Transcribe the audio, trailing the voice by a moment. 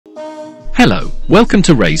Hello, welcome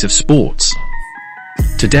to Rays of Sports.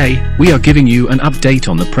 Today, we are giving you an update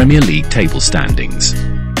on the Premier League table standings.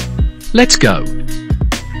 Let's go.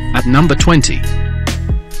 At number 20,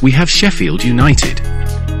 we have Sheffield United.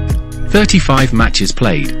 35 matches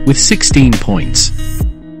played, with 16 points.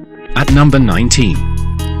 At number 19,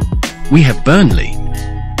 we have Burnley.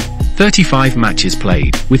 35 matches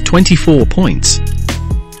played, with 24 points.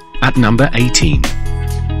 At number 18,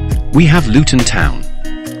 we have Luton Town.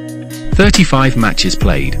 35 matches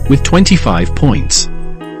played, with 25 points.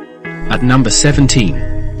 At number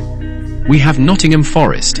 17, we have Nottingham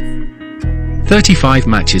Forest. 35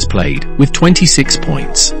 matches played, with 26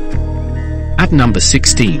 points. At number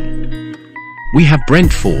 16, we have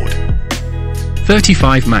Brentford.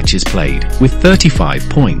 35 matches played, with 35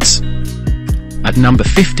 points. At number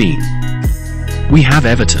 15, we have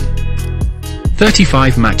Everton.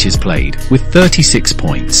 35 matches played, with 36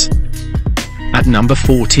 points. At number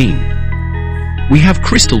 14, we have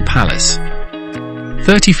Crystal Palace.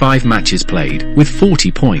 35 matches played, with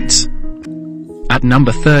 40 points. At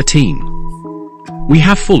number 13, we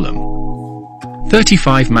have Fulham.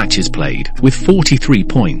 35 matches played, with 43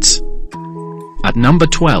 points. At number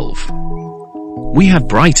 12, we have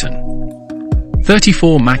Brighton.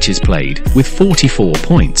 34 matches played, with 44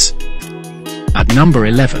 points. At number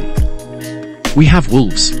 11, we have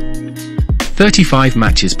Wolves. 35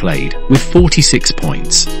 matches played, with 46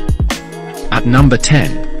 points. At number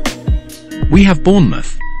 10, we have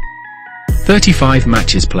Bournemouth. 35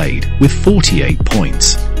 matches played, with 48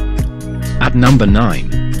 points. At number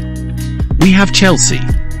 9, we have Chelsea.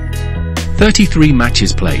 33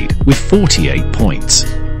 matches played, with 48 points.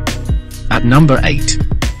 At number 8,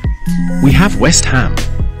 we have West Ham.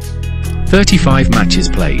 35 matches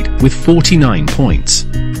played, with 49 points.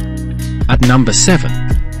 At number 7,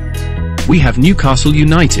 we have Newcastle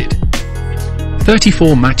United.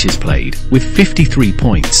 34 matches played, with 53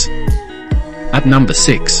 points. At number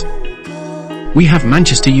 6, we have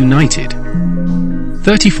Manchester United.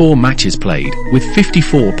 34 matches played, with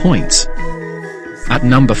 54 points. At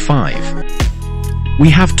number 5, we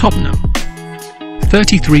have Tottenham.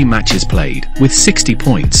 33 matches played, with 60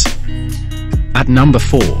 points. At number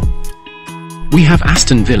 4, we have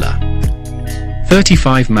Aston Villa.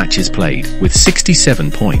 35 matches played, with 67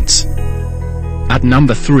 points. At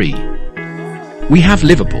number 3, we have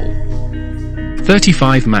Liverpool.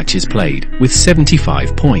 35 matches played, with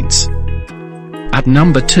 75 points. At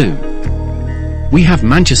number 2, we have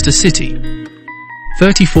Manchester City.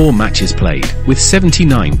 34 matches played, with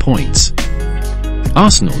 79 points.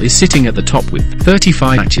 Arsenal is sitting at the top with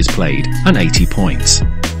 35 matches played and 80 points.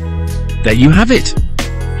 There you have it.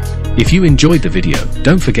 If you enjoyed the video,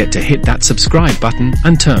 don't forget to hit that subscribe button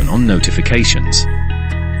and turn on notifications.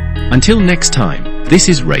 Until next time, this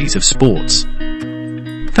is Rays of Sports.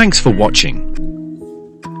 Thanks for watching.